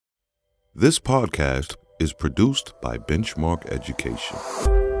This podcast is produced by Benchmark Education.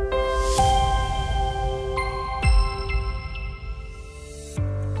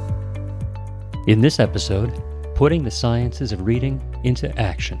 In this episode, putting the sciences of reading into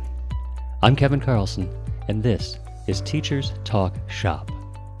action. I'm Kevin Carlson, and this is Teachers Talk Shop.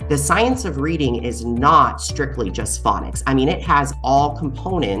 The science of reading is not strictly just phonics. I mean, it has all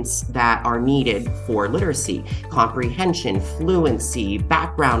components that are needed for literacy: comprehension, fluency,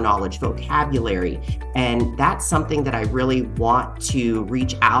 background knowledge, vocabulary. And that's something that I really want to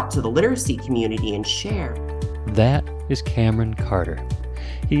reach out to the literacy community and share. That is Cameron Carter.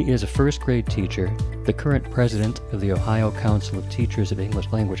 He is a first grade teacher, the current president of the Ohio Council of Teachers of English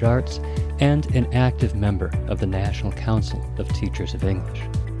Language Arts, and an active member of the National Council of Teachers of English.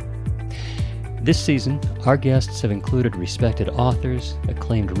 This season, our guests have included respected authors,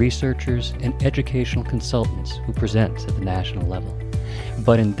 acclaimed researchers, and educational consultants who present at the national level.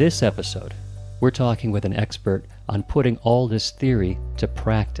 But in this episode, we're talking with an expert on putting all this theory to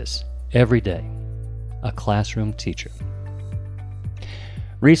practice every day, a classroom teacher.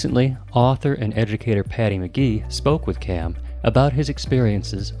 Recently, author and educator Patty McGee spoke with Cam about his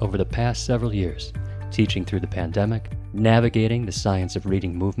experiences over the past several years, teaching through the pandemic, navigating the science of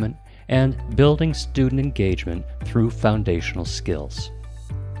reading movement, and building student engagement through foundational skills.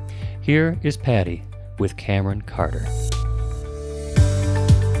 Here is Patty with Cameron Carter.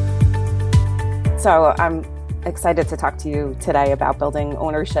 So I'm excited to talk to you today about building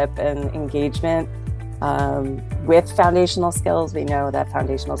ownership and engagement with foundational skills. We know that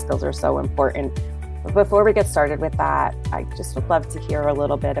foundational skills are so important. But before we get started with that, I just would love to hear a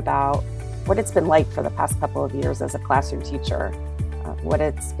little bit about what it's been like for the past couple of years as a classroom teacher. What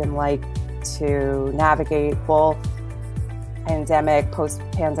it's been like to navigate both pandemic,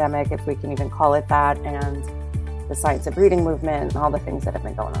 post-pandemic, if we can even call it that, and the science of reading movement and all the things that have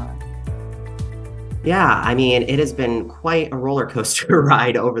been going on. Yeah, I mean, it has been quite a roller coaster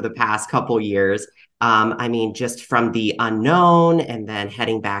ride over the past couple years. I mean, just from the unknown and then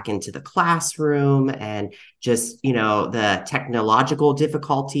heading back into the classroom and just, the technological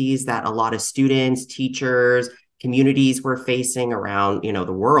difficulties that a lot of students, teachers, communities were facing around,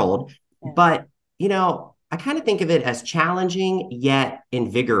 the world. Yeah. But, I kind of think of it as challenging yet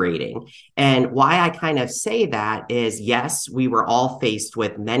invigorating. And why I kind of say that is, yes, we were all faced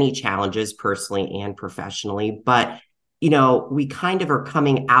with many challenges personally and professionally, but we kind of are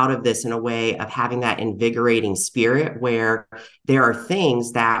coming out of this in a way of having that invigorating spirit where there are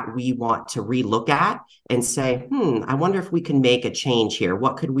things that we want to relook at and say, I wonder if we can make a change here.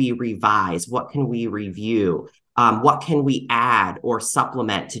 What could we revise? What can we review? What can we add or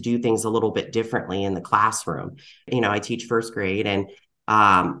supplement to do things a little bit differently in the classroom? I teach first grade, and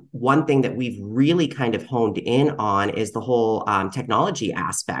one thing that we've really kind of honed in on is the whole technology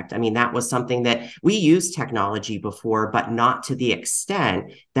aspect. I mean, that was something that we used technology before, but not to the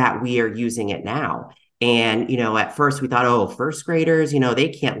extent that we are using it now. And, at first we thought, first graders, they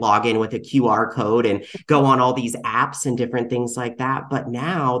can't log in with a QR code and go on all these apps and different things like that. But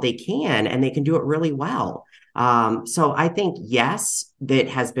now they can, and they can do it really well. So I think, yes, that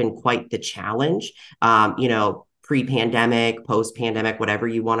has been quite the challenge, pre-pandemic, post-pandemic, whatever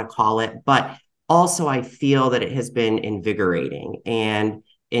you want to call it. But also I feel that it has been invigorating. And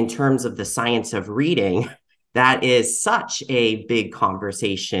in terms of the science of reading, that is such a big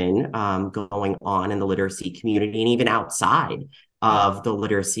conversation going on in the literacy community and even outside of the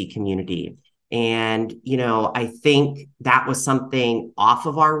literacy community. And, I think that was something off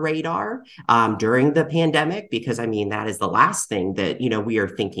of our radar during the pandemic, because, that is the last thing that, we are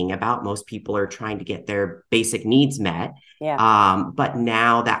thinking about. Most people are trying to get their basic needs met. Yeah. But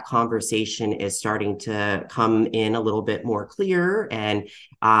now that conversation is starting to come in a little bit more clear. And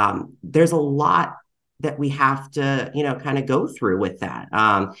there's a lot that we have to, kind of go through with that.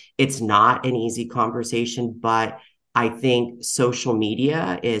 It's not an easy conversation, but I think social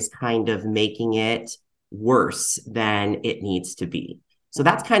media is kind of making it worse than it needs to be. So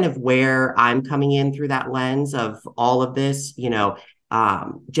that's kind of where I'm coming in through that lens of all of this,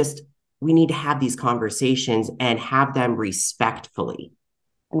 just we need to have these conversations and have them respectfully.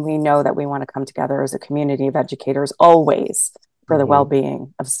 And we know that we want to come together as a community of educators always for the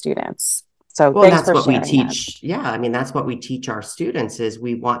well-being of students. So that's what we teach. That. Yeah. That's what we teach our students is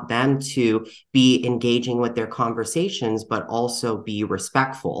we want them to be engaging with their conversations, but also be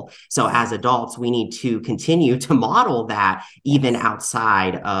respectful. So as adults, we need to continue to model that even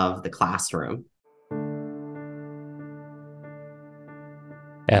outside of the classroom.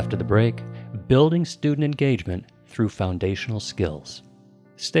 After the break, building student engagement through foundational skills.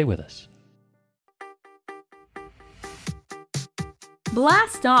 Stay with us.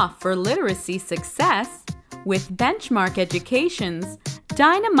 Blast off for literacy success with Benchmark Education's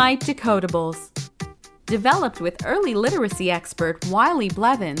Dynamite Decodables. Developed with early literacy expert Wiley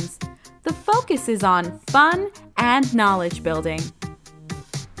Blevins, the focus is on fun and knowledge building.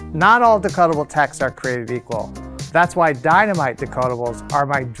 Not all decodable texts are created equal. That's why Dynamite Decodables are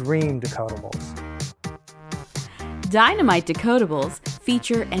my dream decodables. Dynamite Decodables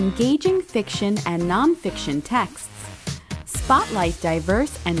feature engaging fiction and nonfiction texts, spotlight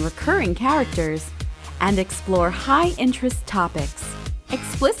diverse and recurring characters, and explore high-interest topics.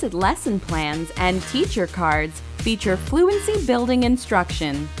 Explicit lesson plans and teacher cards feature fluency-building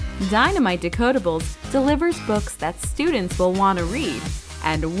instruction. Dynamite Decodables delivers books that students will want to read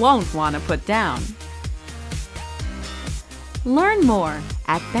and won't want to put down. Learn more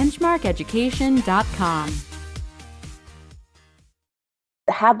at benchmarkeducation.com.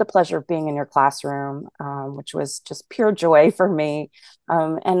 Had the pleasure of being in your classroom, which was just pure joy for me.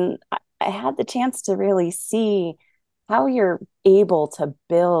 And I had the chance to really see how you're able to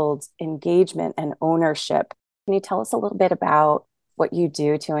build engagement and ownership. Can you tell us a little bit about what you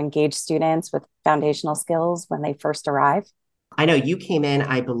do to engage students with foundational skills when they first arrive? I know you came in,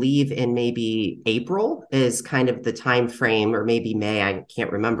 I believe, in maybe April is kind of the time frame, or maybe May, I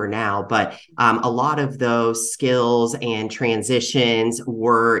can't remember now, but a lot of those skills and transitions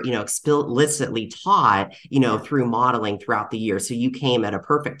were, explicitly taught, through modeling throughout the year. So you came at a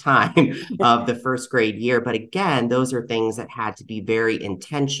perfect time of the first grade year. But again, those are things that had to be very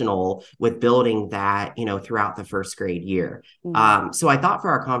intentional with building that, throughout the first grade year. Mm-hmm. So I thought for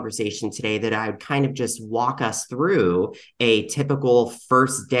our conversation today that I would kind of just walk us through a typical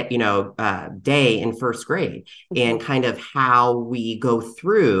first day, day in first grade, and kind of how we go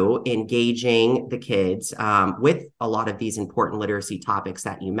through engaging the kids with a lot of these important literacy topics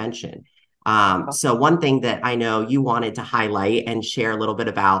that you mentioned. So one thing that I know you wanted to highlight and share a little bit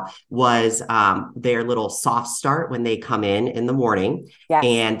about was their little soft start when they come in the morning. Yes.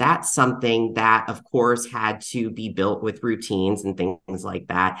 And that's something that, of course, had to be built with routines and things like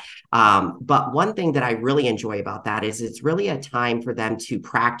that. But one thing that I really enjoy about that is it's really a time for them to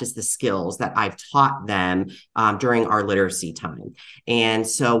practice the skills that I've taught them during our literacy time. And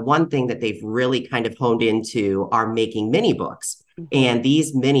so one thing that they've really kind of honed into are making mini books. And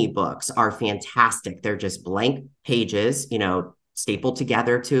these mini books are fantastic. They're just blank pages, stapled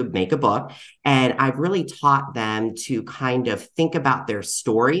together to make a book. And I've really taught them to kind of think about their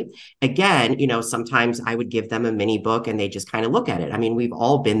story. Again, sometimes I would give them a mini book and they just kind of look at it. I mean, we've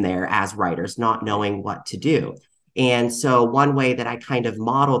all been there as writers, not knowing what to do. And so one way that I kind of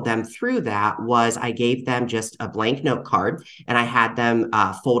modeled them through that was I gave them just a blank note card, and I had them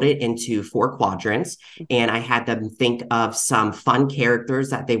fold it into 4 quadrants, and I had them think of some fun characters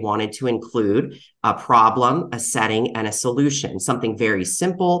that they wanted to include, a problem, a setting, and a solution, something very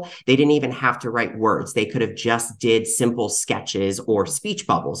simple. They didn't even have to write words. They could have just did simple sketches or speech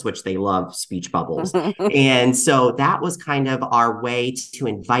bubbles, which they love speech bubbles. And so that was kind of our way to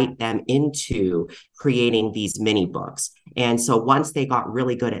invite them into creating these mini books. And so once they got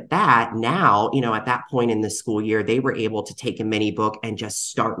really good at that, now, at that point in the school year, they were able to take a mini book and just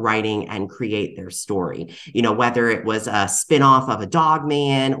start writing and create their story, whether it was a spinoff of a Dog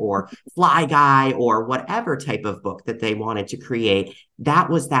Man or Fly Guy or whatever type of book that they wanted to create. That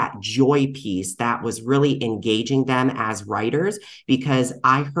was that joy piece that was really engaging them as writers, because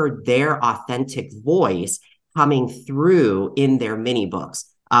I heard their authentic voice coming through in their mini books.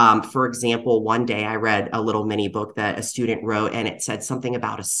 For example, one day I read a little mini book that a student wrote, and it said something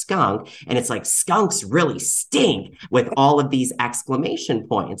about a skunk, and it's like, skunks really stink, with all of these exclamation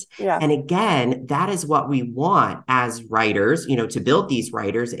points. Yeah. And again, that is what we want as writers, to build these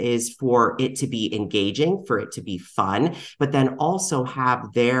writers, is for it to be engaging, for it to be fun, but then also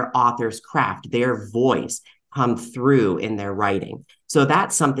have their author's craft, their voice come through in their writing. So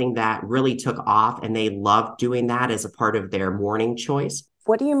that's something that really took off, and they loved doing that as a part of their morning choice.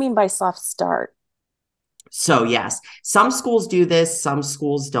 What do you mean by soft start? So yes, some schools do this, some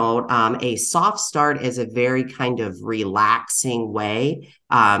schools don't. A soft start is a very kind of relaxing way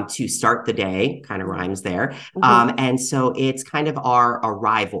to start the day, kind of rhymes there. And so it's kind of our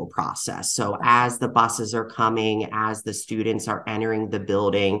arrival process. So as the buses are coming, as the students are entering the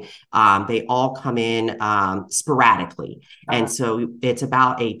building, they all come in sporadically. And so it's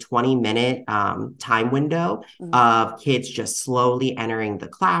about a 20-minute time window of kids just slowly entering the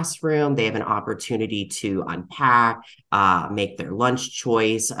classroom. They have an opportunity to unpack, make their lunch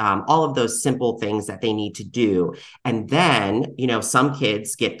choice, all of those simple things that they need to do. And then, some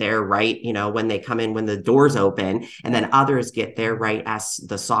kids get there right, when they come in, when the doors open, and then others get there right as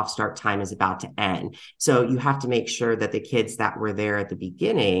the soft start time is about to end. So you have to make sure that the kids that were there at the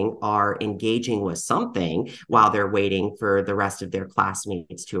beginning are engaging with something while they're waiting for the rest of their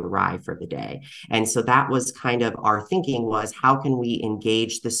classmates to arrive for the day. And so that was kind of our thinking, was how can we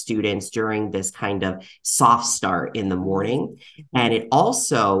engage the students during this kind of soft start in the morning? And it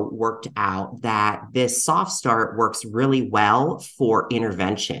also worked out that this soft start works really well for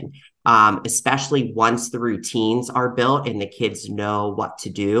intervention. Especially once the routines are built and the kids know what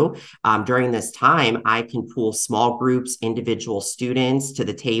to do. During this time, I can pull small groups, individual students to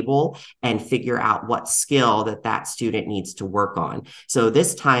the table and figure out what skill that student needs to work on. So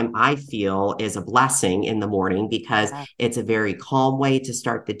this time, I feel, is a blessing in the morning because it's a very calm way to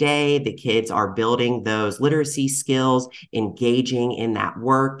start the day. The kids are building those literacy skills, engaging in that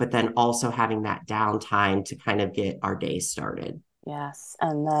work, but then also having that downtime to kind of get our day started. Yes.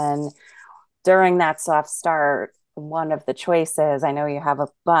 And then during that soft start, one of the choices, I know you have a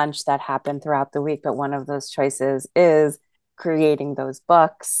bunch that happen throughout the week, but one of those choices is creating those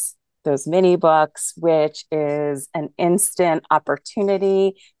books, those mini books, which is an instant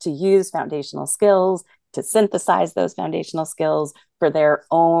opportunity to use foundational skills, to synthesize those foundational skills for their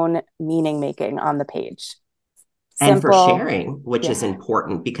own meaning making on the page. And for sharing, which is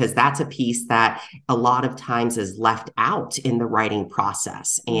important, because that's a piece that a lot of times is left out in the writing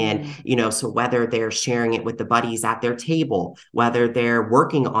process. And, so whether they're sharing it with the buddies at their table, whether they're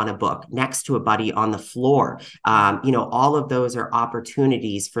working on a book next to a buddy on the floor, all of those are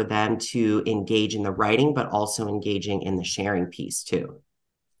opportunities for them to engage in the writing, but also engaging in the sharing piece too.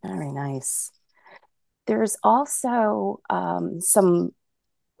 Very nice. There's also some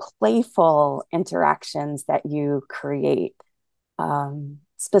playful interactions that you create,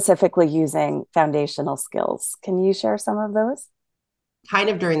 specifically using foundational skills. Can you share some of those? Kind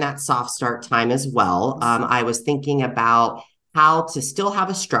of during that soft start time as well, I was thinking about how to still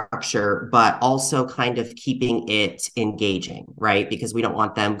have a structure, but also kind of keeping it engaging, right? Because we don't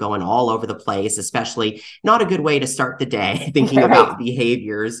want them going all over the place, especially not a good way to start the day, thinking about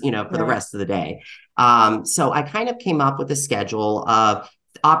behaviors, for the rest of the day. So I kind of came up with a schedule of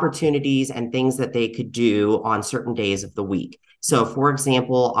opportunities and things that they could do on certain days of the week. So, for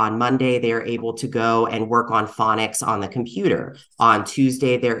example, on Monday, they're able to go and work on phonics on the computer. On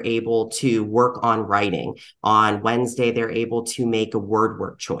Tuesday, they're able to work on writing. On Wednesday, they're able to make a word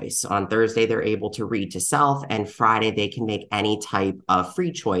work choice. On Thursday, they're able to read to self. And Friday, they can make any type of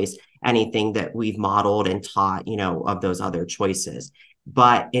free choice, anything that we've modeled and taught, of those other choices.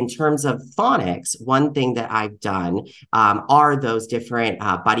 But in terms of phonics, one thing that I've done are those different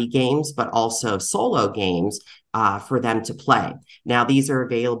buddy games, but also solo games for them to play. Now, these are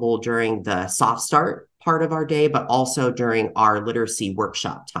available during the soft start part of our day, but also during our literacy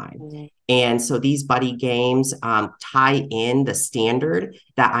workshop time. And so these buddy games tie in the standard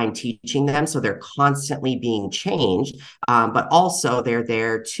that I'm teaching them. So they're constantly being changed, but also they're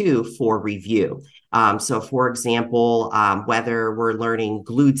there too for review. So for example, whether we're learning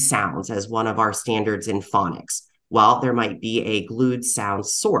glued sounds as one of our standards in phonics, well, there might be a glued sound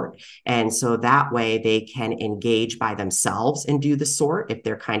sort. And so that way they can engage by themselves and do the sort if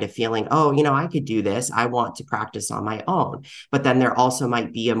they're kind of feeling, I could do this. I want to practice on my own. But then there also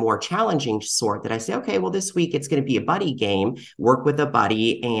might be a more challenging sort that I say, okay, well, this week it's going to be a buddy game, work with a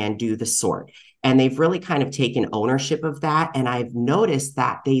buddy and do the sort. And they've really kind of taken ownership of that. And I've noticed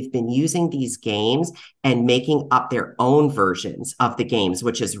that they've been using these games and making up their own versions of the games,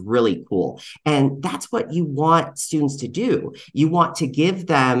 which is really cool. And that's what you want students to do. You want to give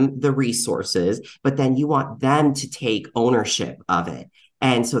them the resources, but then you want them to take ownership of it.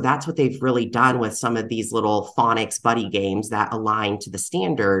 And so that's what they've really done with some of these little phonics buddy games that align to the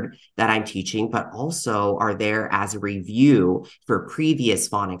standard that I'm teaching, but also are there as a review for previous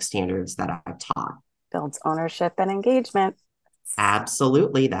phonics standards that I've taught. Builds ownership and engagement.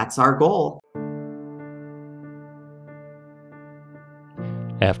 Absolutely. That's our goal.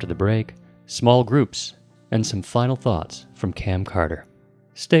 After the break, small groups and some final thoughts from Cam Carter.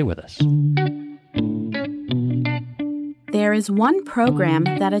 Stay with us. There is one program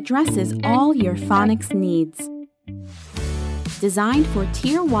that addresses all your phonics needs. Designed for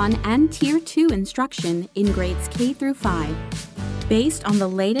Tier 1 and Tier 2 instruction in grades K through 5, based on the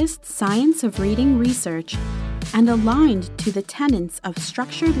latest science of reading research and aligned to the tenets of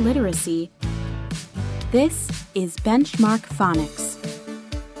structured literacy, this is Benchmark Phonics.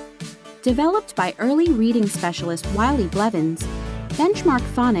 Developed by early reading specialist Wiley Blevins, Benchmark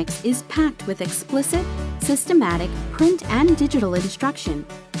Phonics is packed with explicit, systematic print and digital instruction,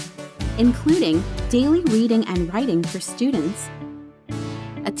 including daily reading and writing for students,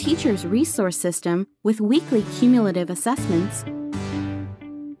 a teacher's resource system with weekly cumulative assessments,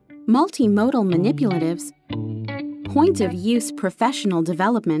 multimodal manipulatives, point-of-use professional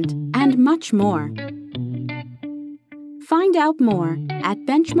development, and much more. Find out more at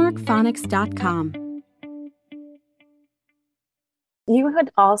benchmarkphonics.com. You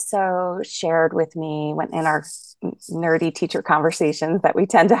had also shared with me in our nerdy teacher conversations that we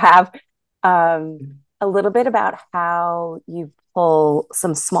tend to have a little bit about how you pull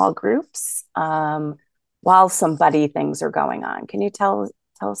some small groups while some buddy things are going on. Can you tell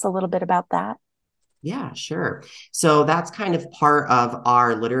us a little bit about that? Yeah, sure. So that's kind of part of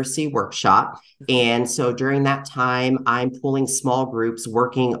our literacy workshop. And so during that time, I'm pulling small groups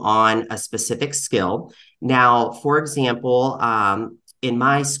working on a specific skill. Now, for example, in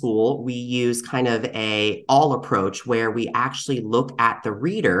my school, we use kind of a all approach where we actually look at the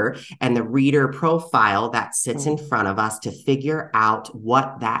reader and the reader profile that sits in front of us to figure out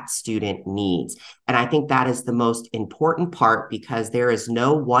what that student needs. And I think that is the most important part because there is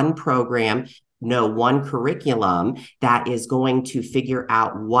no one program, no one curriculum that is going to figure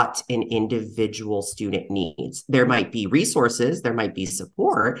out what an individual student needs. There might be resources, there might be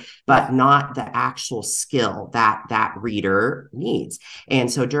support, but not the actual skill that that reader needs.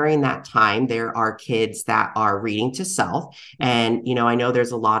 And so during that time, there are kids that are reading to self. And, I know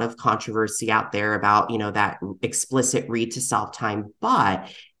there's a lot of controversy out there about, that explicit read to self time, but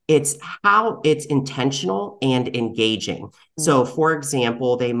it's how it's intentional and engaging. So, for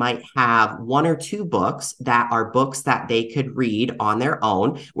example, they might have one or two books that are books that they could read on their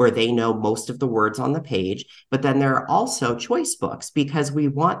own, where they know most of the words on the page. But then there are also choice books because we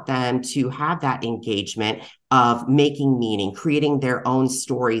want them to have that engagement of making meaning, creating their own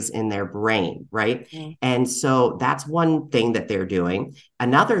stories in their brain, right? And so that's one thing that they're doing.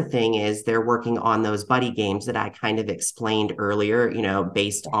 Another thing is they're working on those buddy games that I kind of explained earlier,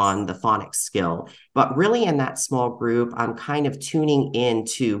 based on the phonics skill. But really in that small group, I'm kind of tuning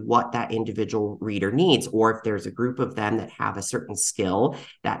into what that individual reader needs, or if there's a group of them that have a certain skill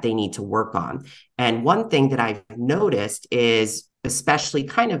that they need to work on. And one thing that I've noticed is, especially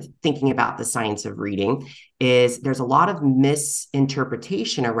kind of thinking about the science of reading, is there's a lot of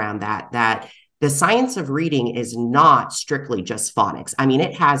misinterpretation around that the science of reading is not strictly just phonics. I mean,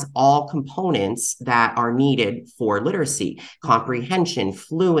 it has all components that are needed for literacy: comprehension,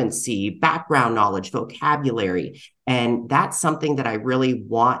 fluency, background knowledge, vocabulary. And that's something that I really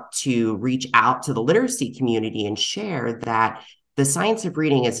want to reach out to the literacy community and share, that the science of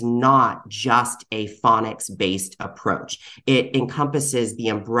reading is not just a phonics-based approach. It encompasses the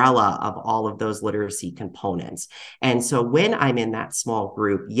umbrella of all of those literacy components. And so when I'm in that small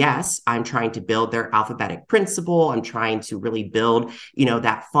group, yes, I'm trying to build their alphabetic principle. I'm trying to really build,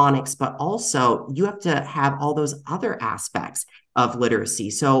 that phonics, but also you have to have all those other aspects of literacy.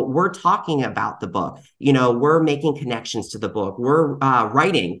 So we're talking about the book, we're making connections to the book. We're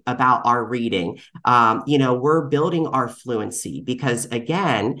writing about our reading. We're building our fluency because,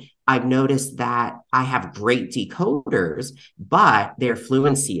 again, I've noticed that I have great decoders, but their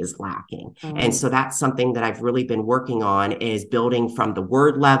fluency is lacking. And so that's something that I've really been working on, is building from the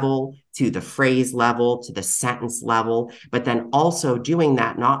word level to the phrase level to the sentence level, but then also doing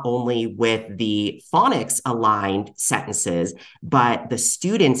that not only with the phonics aligned sentences, but the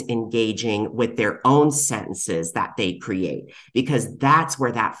students engaging with their own sentences that they create, because that's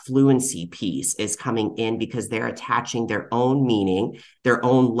where that fluency piece is coming in, because they're attaching their own meaning, their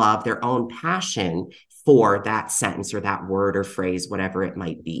own love, their own passion for that sentence or that word or phrase, whatever it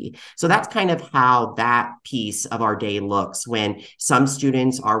might be. So that's kind of how that piece of our day looks, when some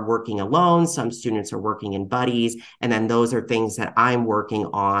students are working alone, some students are working in buddies, and then those are things that I'm working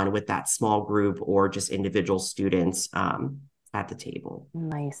on with that small group or just individual students at the table.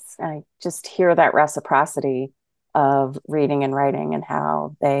 Nice. I just hear that reciprocity of reading and writing and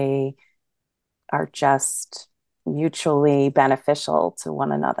how they are just mutually beneficial to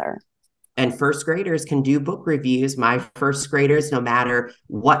one another. And first graders can do book reviews. My first graders, no matter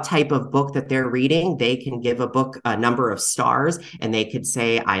what type of book that they're reading, they can give a book a number of stars, and they could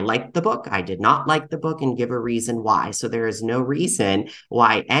say, I liked the book, I did not like the book, and give a reason why. So there is no reason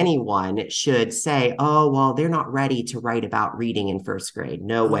why anyone should say, oh, well, they're not ready to write about reading in first grade.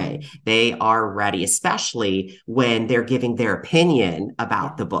 No way. They are ready, especially when they're giving their opinion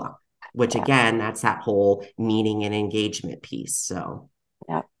about the book, which again, that's that whole meaning and engagement piece. So,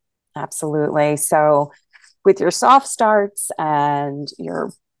 yeah. Absolutely. So with your soft starts and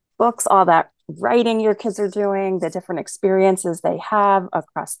your books, all that writing your kids are doing, the different experiences they have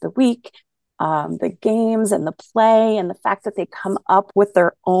across the week, the games and the play and the fact that they come up with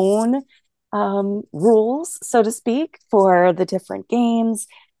their own rules, so to speak, for the different games,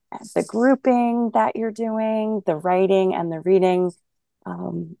 the grouping that you're doing, the writing and the reading,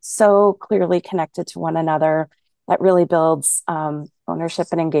 so clearly connected to one another. That really builds ownership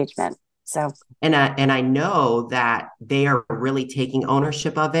and engagement. So, and I know that they are really taking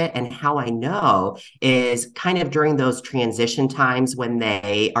ownership of it. And how I know is kind of during those transition times when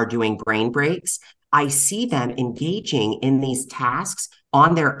they are doing brain breaks, I see them engaging in these tasks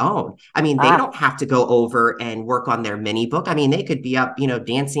on their own. I mean, they don't have to go over and work on their mini book. I mean, they could be up,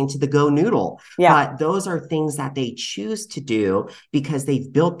 dancing to the Go Noodle. Yeah. But those are things that they choose to do because they've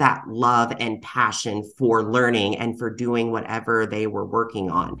built that love and passion for learning and for doing whatever they were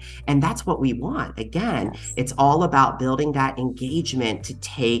working on. And that's what we want. Again, It's all about building that engagement to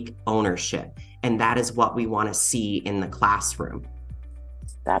take ownership. And that is what we want to see in the classroom.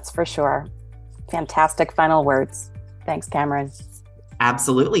 That's for sure. Fantastic final words. Thanks, Cameron.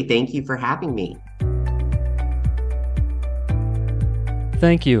 Absolutely. Thank you for having me.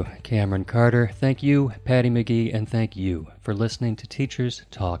 Thank you, Cameron Carter. Thank you, Patty McGee, and thank you for listening to Teachers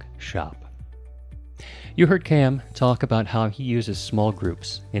Talk Shop. You heard Cam talk about how he uses small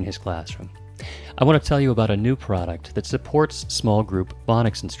groups in his classroom. I want to tell you about a new product that supports small group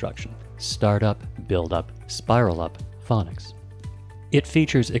phonics instruction, Startup, Build Up, Spiral Up Phonics. It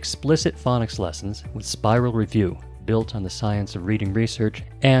features explicit phonics lessons with spiral review built on the science of reading research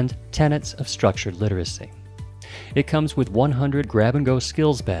and tenets of structured literacy. It comes with 100 grab-and-go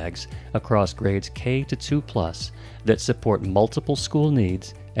skills bags across grades K to 2+ that support multiple school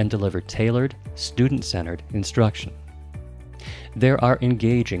needs and deliver tailored, student-centered instruction. There are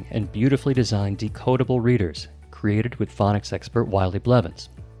engaging and beautifully designed decodable readers created with phonics expert Wiley Blevins.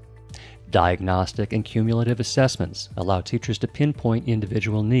 Diagnostic and cumulative assessments allow teachers to pinpoint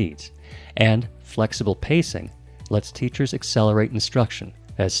individual needs, and flexible pacing lets teachers accelerate instruction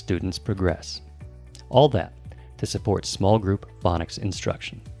as students progress. All that to support small group phonics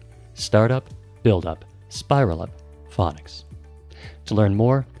instruction. Startup, Build Up, Spiral Up Phonics. To learn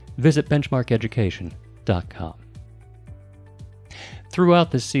more, visit benchmarkeducation.com.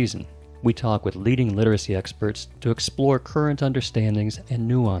 Throughout this season, we talk with leading literacy experts to explore current understandings and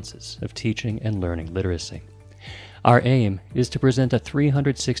nuances of teaching and learning literacy. Our aim is to present a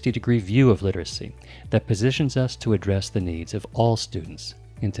 360-degree view of literacy that positions us to address the needs of all students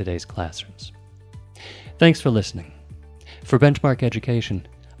in today's classrooms. Thanks for listening. For Benchmark Education,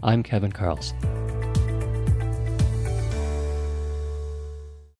 I'm Kevin Carlson.